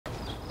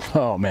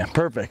Oh man,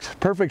 perfect.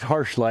 Perfect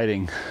harsh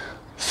lighting.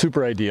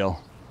 Super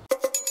ideal.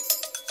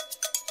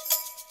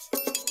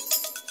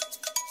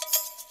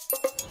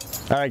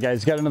 All right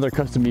guys, got another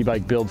custom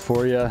e-bike build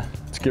for you.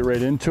 Let's get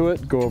right into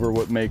it, go over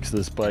what makes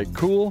this bike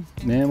cool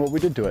and what we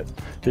did to it.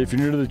 If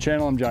you're new to the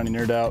channel, I'm Johnny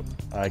Nerd Out.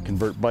 I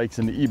convert bikes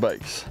into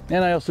e-bikes.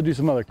 And I also do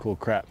some other cool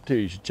crap too.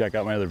 You should check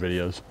out my other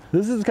videos.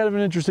 This is kind of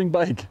an interesting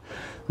bike.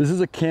 This is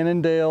a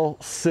Cannondale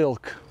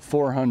Silk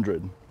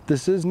 400.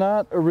 This is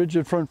not a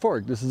rigid front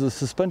fork. This is a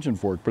suspension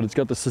fork, but it's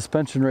got the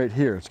suspension right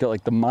here. It's got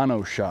like the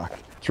mono shock.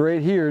 It's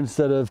right here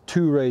instead of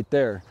two right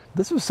there.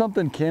 This was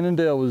something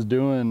Cannondale was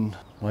doing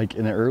like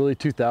in the early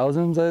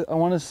 2000s, I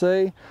want to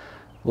say,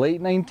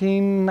 late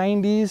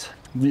 1990s.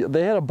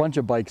 They had a bunch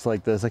of bikes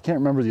like this. I can't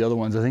remember the other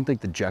ones. I think like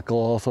the Jekyll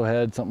also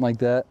had something like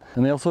that.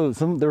 And they also,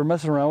 they were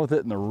messing around with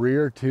it in the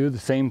rear too, the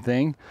same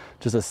thing,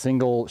 just a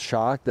single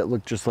shock that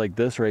looked just like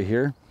this right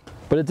here.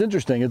 But it's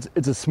interesting,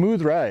 it's a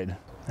smooth ride.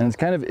 And it's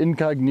kind of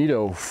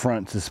incognito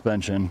front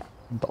suspension.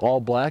 The all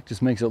black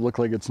just makes it look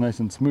like it's nice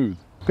and smooth.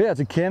 But yeah, it's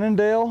a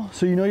Cannondale,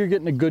 so you know you're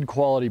getting a good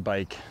quality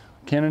bike.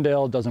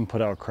 Cannondale doesn't put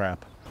out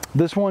crap.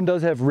 This one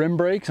does have rim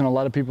brakes, and a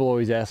lot of people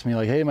always ask me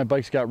like, hey, my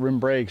bike's got rim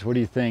brakes, what do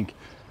you think?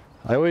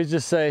 I always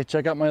just say,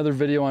 check out my other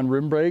video on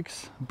rim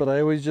brakes, but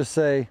I always just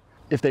say,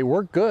 if they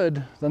work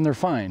good, then they're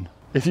fine.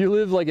 If you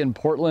live like in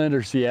Portland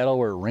or Seattle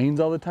where it rains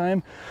all the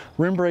time,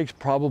 rim brakes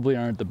probably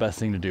aren't the best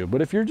thing to do.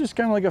 But if you're just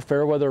kind of like a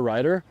fair weather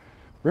rider,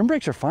 rim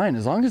brakes are fine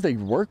as long as they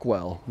work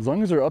well, as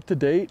long as they're up to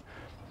date.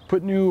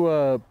 Put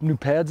new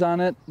pads on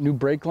it, new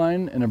brake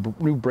line, and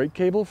a new brake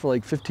cable for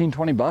like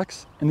 15-20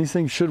 bucks, and these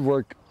things should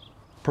work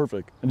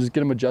perfect, and just get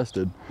them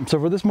adjusted. So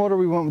for this motor,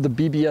 we went with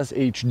the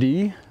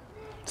BBSHD,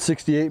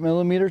 68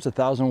 millimeters,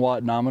 1000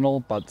 watt nominal,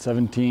 about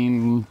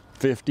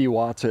 1750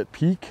 watts at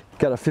peak.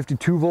 Got a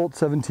 52 volt,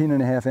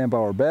 17.5 amp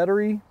hour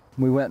battery.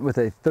 We went with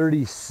a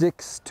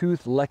 36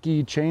 tooth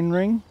Lekkie chain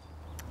ring.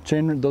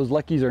 Those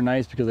Lekkies are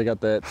nice because they got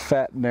that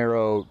fat,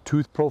 narrow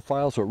tooth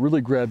profile, so it really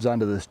grabs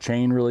onto this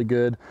chain really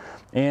good.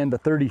 And the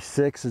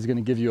 36 is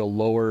gonna give you a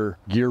lower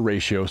gear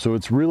ratio, so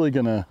it's really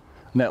gonna,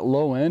 in that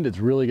low end, it's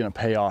really gonna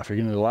pay off. You're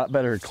gonna do a lot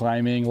better at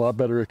climbing, a lot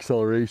better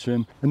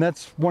acceleration. And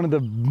that's one of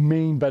the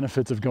main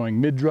benefits of going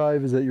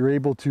mid-drive, is that you're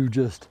able to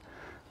just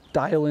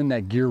dial in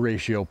that gear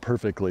ratio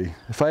perfectly.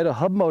 If I had a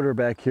hub motor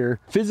back here,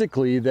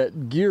 physically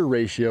that gear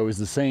ratio is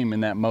the same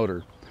in that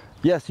motor.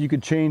 Yes, you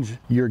could change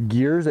your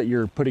gears that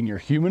you're putting your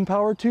human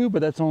power to,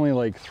 but that's only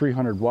like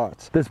 300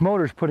 watts. This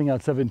motor's putting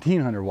out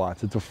 1700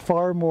 watts. It's a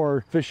far more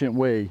efficient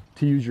way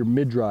to use your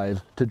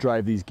mid-drive to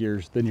drive these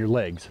gears than your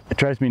legs. It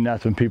drives me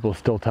nuts when people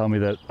still tell me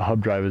that a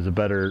hub drive is a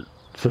better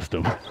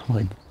system.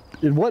 Like,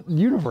 in what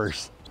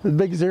universe? It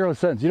makes zero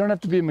sense. You don't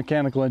have to be a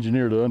mechanical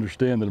engineer to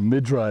understand that a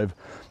mid-drive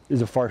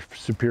is a far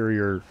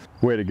superior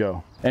way to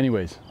go.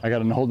 Anyways, I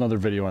got a whole nother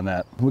video on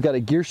that. We got a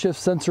gear shift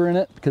sensor in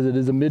it because it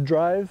is a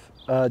mid-drive.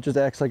 Just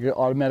acts like an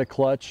automatic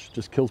clutch,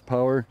 just kills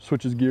power,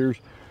 switches gears,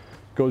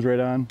 goes right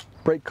on.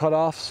 Brake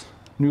cutoffs,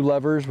 new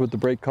levers with the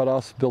brake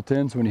cutoffs built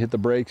in, so when you hit the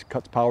brakes,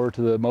 cuts power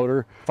to the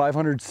motor.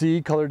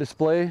 500C color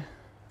display,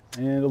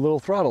 and a little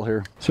throttle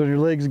here. So if your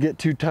legs get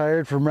too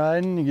tired from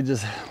riding, you can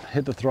just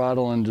hit the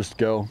throttle and just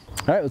go. All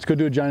right, let's go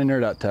do a Johnny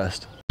Nerd Out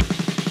test.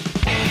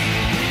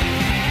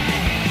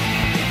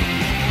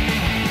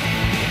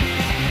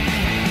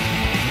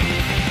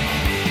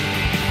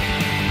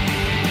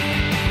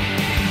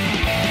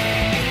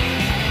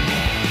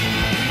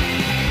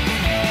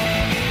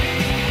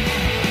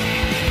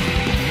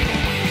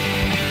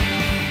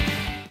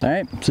 All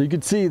right, so you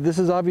can see this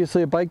is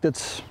obviously a bike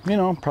that's, you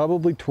know,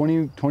 probably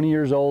 20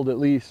 years old at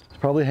least. It's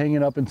probably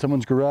hanging up in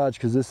someone's garage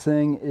because this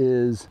thing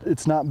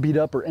it's not beat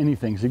up or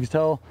anything. So you can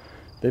tell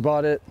they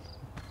bought it,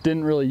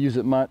 didn't really use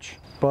it much,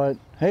 but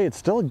hey, it's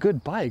still a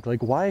good bike.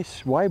 Like why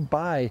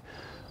buy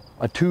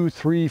a $2,000,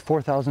 $3,000,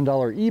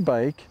 $4,000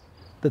 e-bike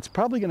that's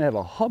probably gonna have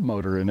a hub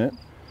motor in it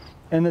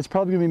and that's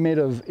probably gonna be made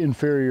of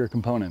inferior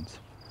components?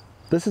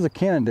 This is a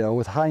Cannondale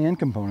with high-end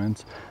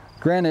components.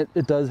 Granted,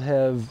 it does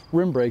have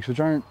rim brakes, which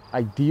aren't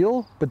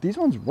ideal, but these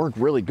ones work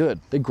really good.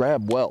 They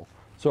grab well.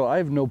 So I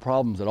have no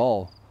problems at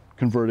all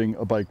converting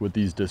a bike with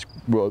these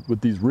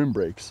rim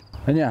brakes.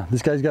 And yeah,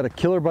 this guy's got a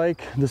killer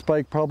bike. This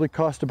bike probably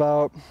cost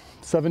about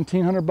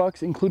 1,700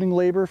 bucks, including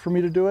labor, for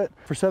me to do it.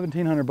 For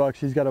 1,700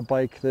 bucks, he's got a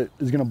bike that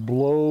is gonna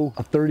blow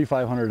a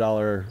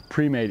 $3,500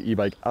 pre-made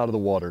e-bike out of the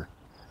water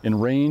in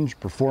range,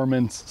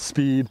 performance,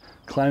 speed,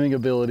 climbing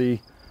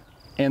ability.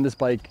 And this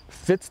bike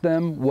fits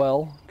them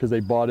well because they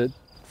bought it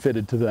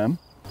fitted to them.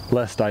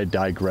 Lest I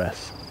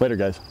digress. Later,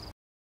 guys.